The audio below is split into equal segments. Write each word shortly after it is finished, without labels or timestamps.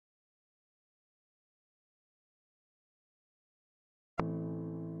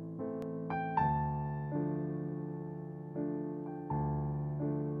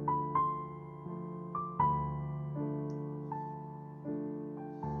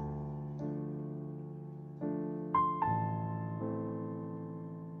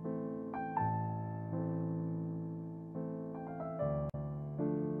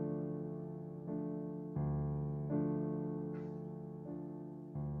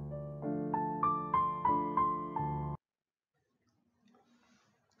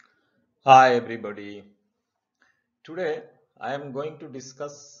Hi everybody. Today I am going to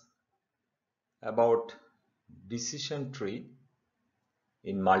discuss about decision tree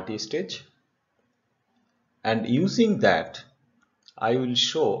in multi-stage, and using that I will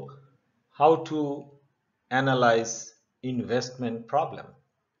show how to analyze investment problem.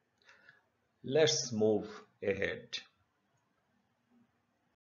 Let's move ahead.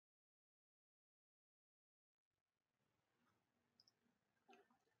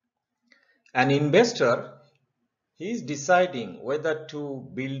 An investor, he is deciding whether to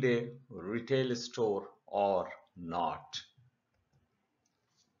build a retail store or not.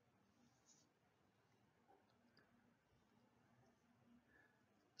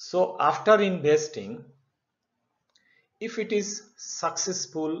 So after investing, if it is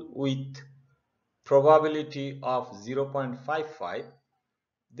successful with probability of 0.55,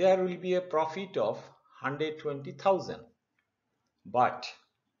 there will be a profit of 120,000. But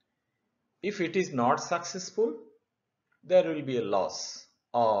if it is not successful, there will be a loss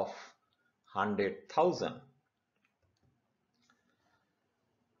of 100,000.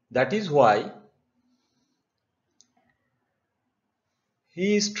 That is why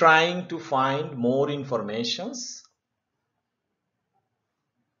he is trying to find more informations.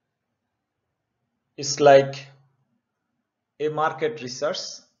 It's like a market research,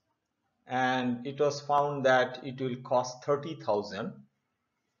 and it was found that it will cost 30,000,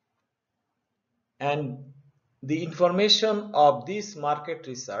 and the information of this market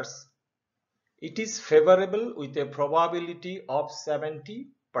research, it is favorable with a probability of 70%.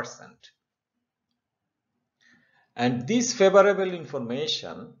 And this favorable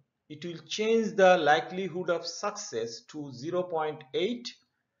information, it will change the likelihood of success to 0.8,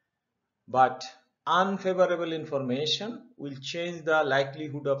 but unfavorable information will change the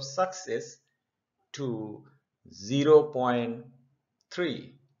likelihood of success to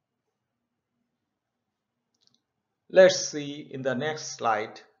 0.3. Let's see in the next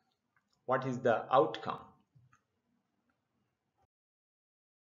slide what is the outcome.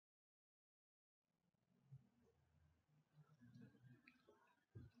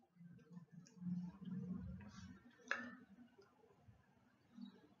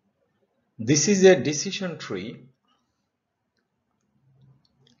 This is a decision tree.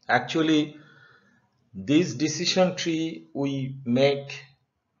 Actually, this decision tree we make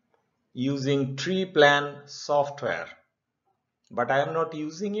using tree plan software, but I am not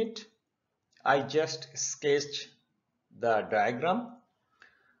using it. I just sketched the diagram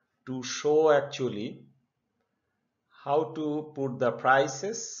to show actually how to put the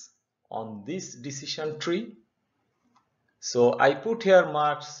prices on this decision tree. So I put here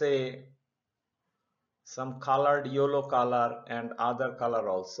marks, say some colored yellow color and other color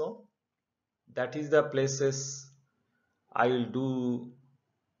also. That is the places I will do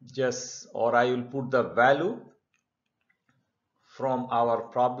just, or I will put the value from our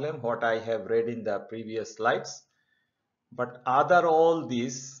problem what I have read in the previous slides. But other all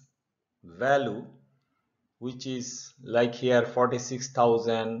this value, which is like here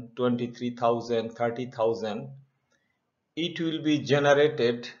 46,000, 23,000, 30,000, it will be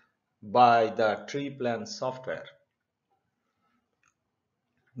generated by the tree plan software.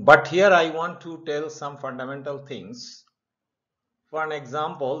 But here I want to tell some fundamental things. For an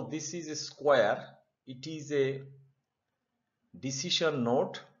example, this is a square. It is a decision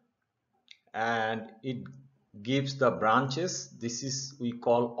node and it gives the branches. This is we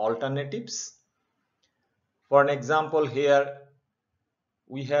call alternatives. For an example, here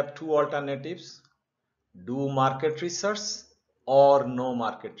we have two alternatives: do market research or no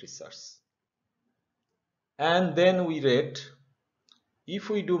market research. And then we rate. If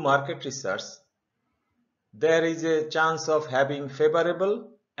we do market research, there is a chance of having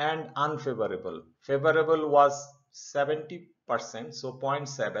favorable and unfavorable. Favorable was 70%, so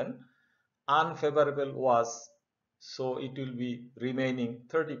 0.7. Unfavorable was, so it will be remaining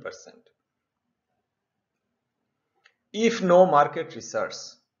 30%. If no market research,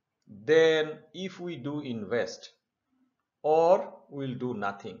 then if we do invest, or we'll do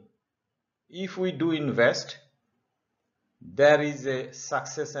nothing. If we do invest, there is a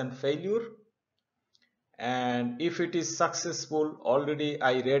success and failure, and if it is successful, already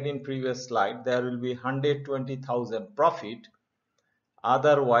I read in previous slide, there will be 120,000 profit.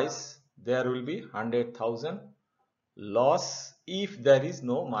 Otherwise there will be 100,000 loss if there is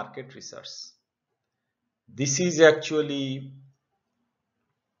no market research. This is actually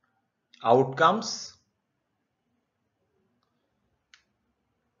outcomes.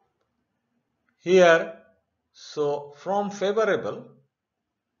 Here, so from favorable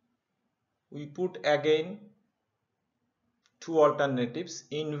we put again two alternatives,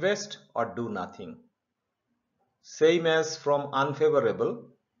 invest or do nothing. Same as from unfavorable,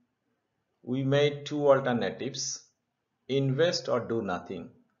 we made two alternatives, invest or do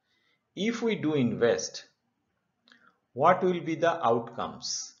nothing. If we do invest, what will be the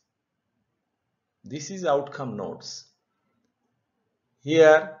outcomes? This is outcome nodes.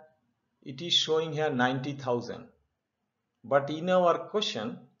 Here it is showing here 90,000, but in our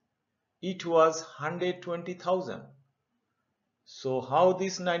question it was 120,000. So how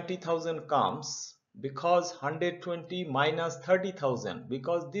this 90,000 comes? Because 120 minus 30,000,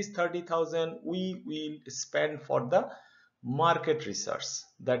 because this 30,000 we will spend for the market research,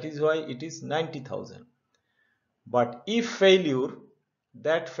 that is why it is 90,000. But if failure,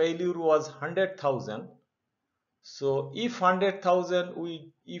 that failure was 100,000. So if 100,000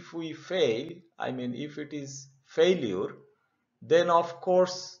 if we fail, I mean if it is failure, then of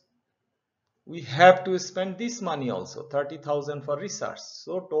course we have to spend this money also, 30,000 for research.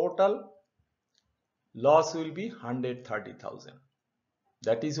 So total loss will be 130,000.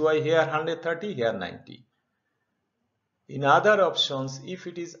 That is why here 130, here 90. In other options, if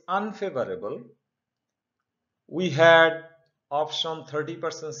it is unfavorable, we had option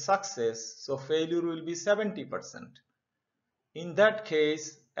 30% success, so failure will be 70%. In that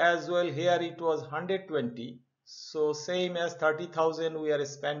case as well, here it was 120, so same as 30,000 we are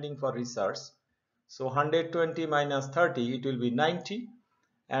spending for research, so 120 minus 30, it will be 90,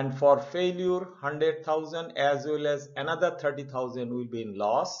 and for failure 100,000 as well as another 30,000 will be in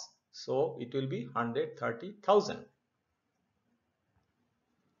loss, so it will be 130,000.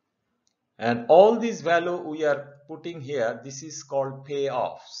 And all this value we are putting here, this is called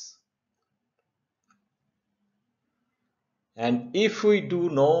payoffs. And if we do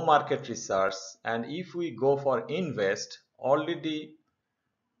no market research and if we go for invest, already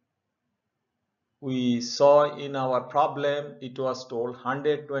we saw in our problem it was told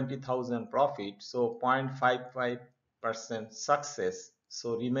 120,000 profit, so 0.55% success,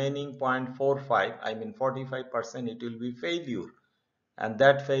 so remaining 0.45, I mean 45%, it will be failure, and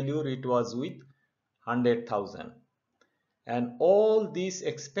that failure it was with 100,000. And all these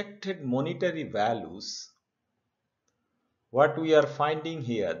expected monetary values, what we are finding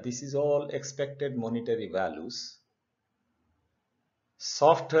here, this is all expected monetary values.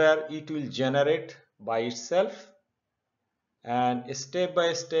 Software it will generate by itself, and step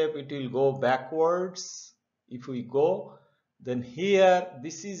by step it will go backwards. If we go, then here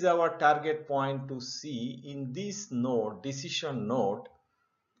this is our target point to see in this node, decision node,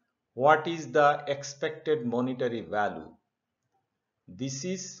 what is the expected monetary value. This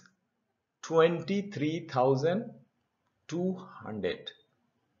is 23,200.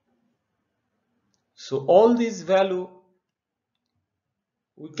 So all this value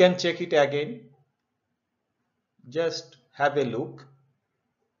we can check it again. Just have a look.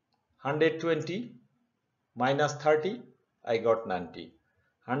 120 minus 30, I got 90.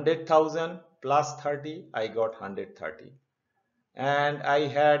 100,000 plus 30, I got 130. And I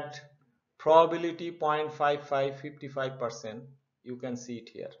had probability 0.55, 55%. You can see it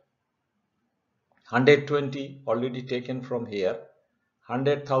here. 120 already taken from here.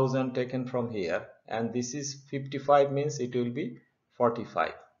 100,000 taken from here. And this is 55, means it will be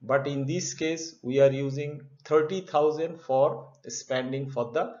 45. But in this case we are using 30,000 for spending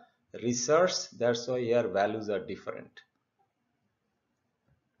for the research, that's why here values are different.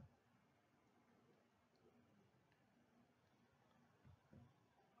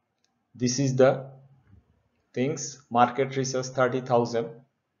 This is the things, market research 30,000,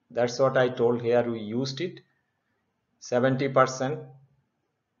 that's what I told, here we used it. 70%,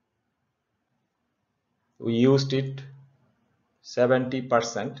 we used it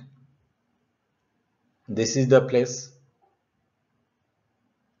 70%. This is the place,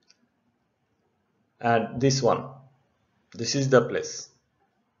 and this one, this is the place.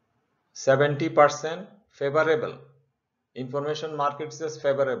 70% favorable, information market says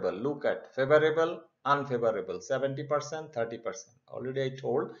favorable, look at favorable, unfavorable, 70%, 30%, already I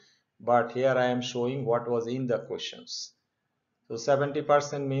told, but here I am showing what was in the questions. So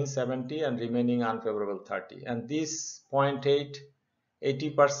 70% means 70 and remaining unfavorable 30, and this 0.8,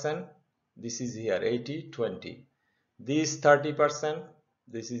 80%, this is here 80, 20, this 30%,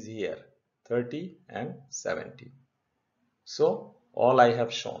 this is here 30 and 70. So all I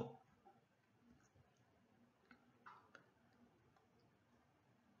have shown.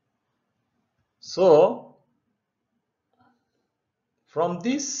 So from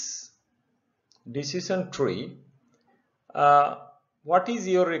this decision tree, what is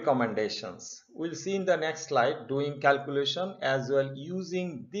your recommendations? We'll see in the next slide, doing calculation as well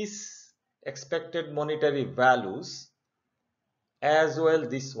using this expected monetary values as well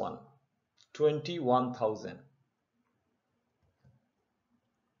this one 21,000.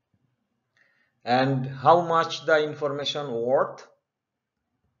 And how much the information worth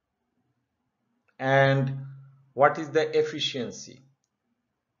and what is the efficiency.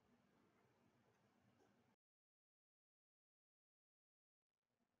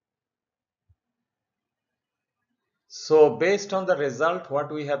 So based on the result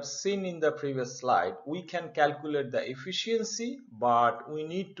what we have seen in the previous slide, we can calculate the efficiency, but we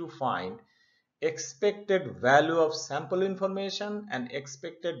need to find expected value of sample information and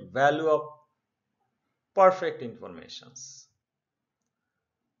expected value of perfect informations.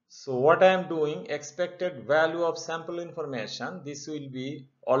 So what I am doing, expected value of sample information, this will be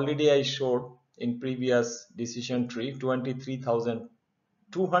already I showed in previous decision tree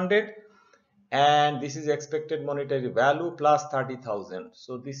 23,200, and this is expected monetary value plus 30,000.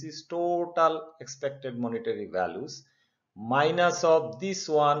 So this is total expected monetary values minus of this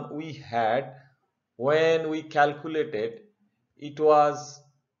one we had when we calculated, it was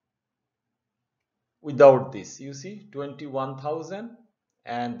without this, you see 21,000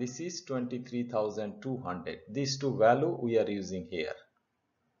 and this is 23,200. These two value we are using here.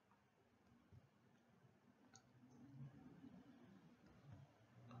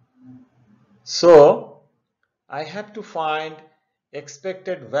 So I have to find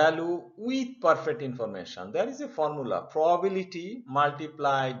expected value with perfect information. There is a formula, probability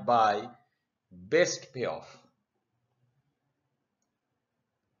multiplied by best payoff.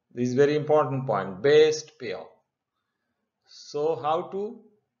 This is very important point, best payoff. So how to,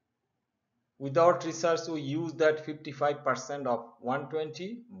 without research we use that 55% of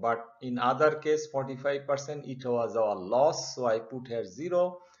 120, but in other case 45% it was our loss, so I put here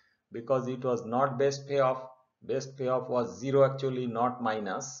 0 because it was not best payoff. Best payoff was 0 actually, not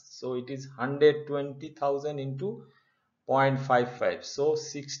minus, so it is 120,000 into 0.55, so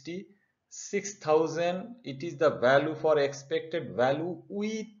 66,000. It is the value for expected value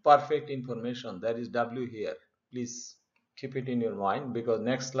with perfect information, that is W here. Please keep it in your mind because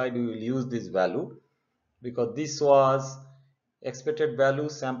next slide we will use this value, because this was expected value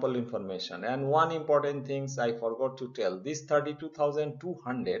sample information. And one important things I forgot to tell, this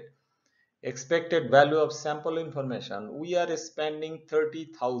 32,200 expected value of sample information, we are spending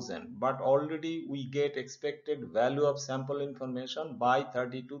 30,000, but already we get expected value of sample information by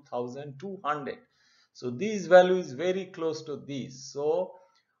 32,200. So this value is very close to this, so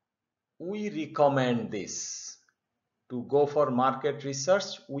we recommend this to go for market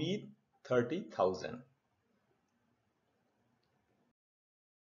research with 30,000.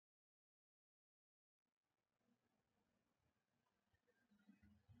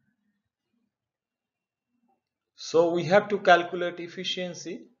 So we have to calculate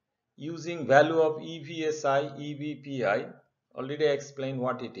efficiency using value of EVSI, EVPI. Already I explained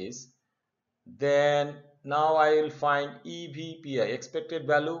what it is. Then now I will find EVPI, expected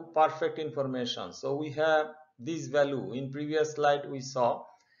value perfect information. So we have this value. In previous slide we saw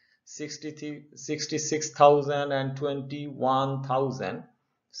 66,000 and 21,000.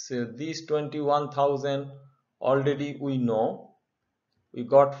 So these 21,000 already we know. We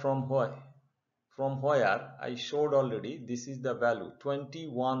got from where? From where I showed already. This is the value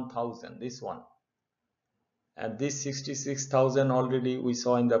 21,000, this one, and this 66,000 already we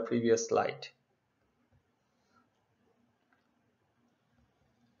saw in the previous slide.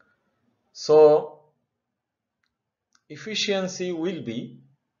 So efficiency will be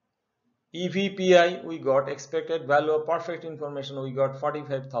EVPI, we got expected value of perfect information, we got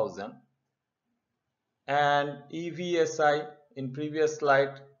 45,000, and EVSI in previous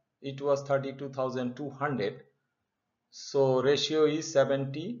slide it was 32,200. So ratio is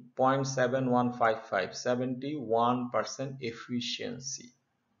 70.7155, 71% efficiency.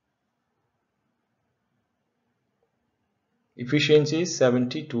 Efficiency is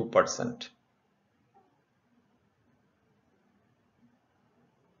 72%.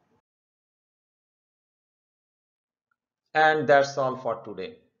 And that's all for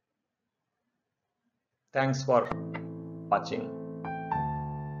today. Thanks for watching.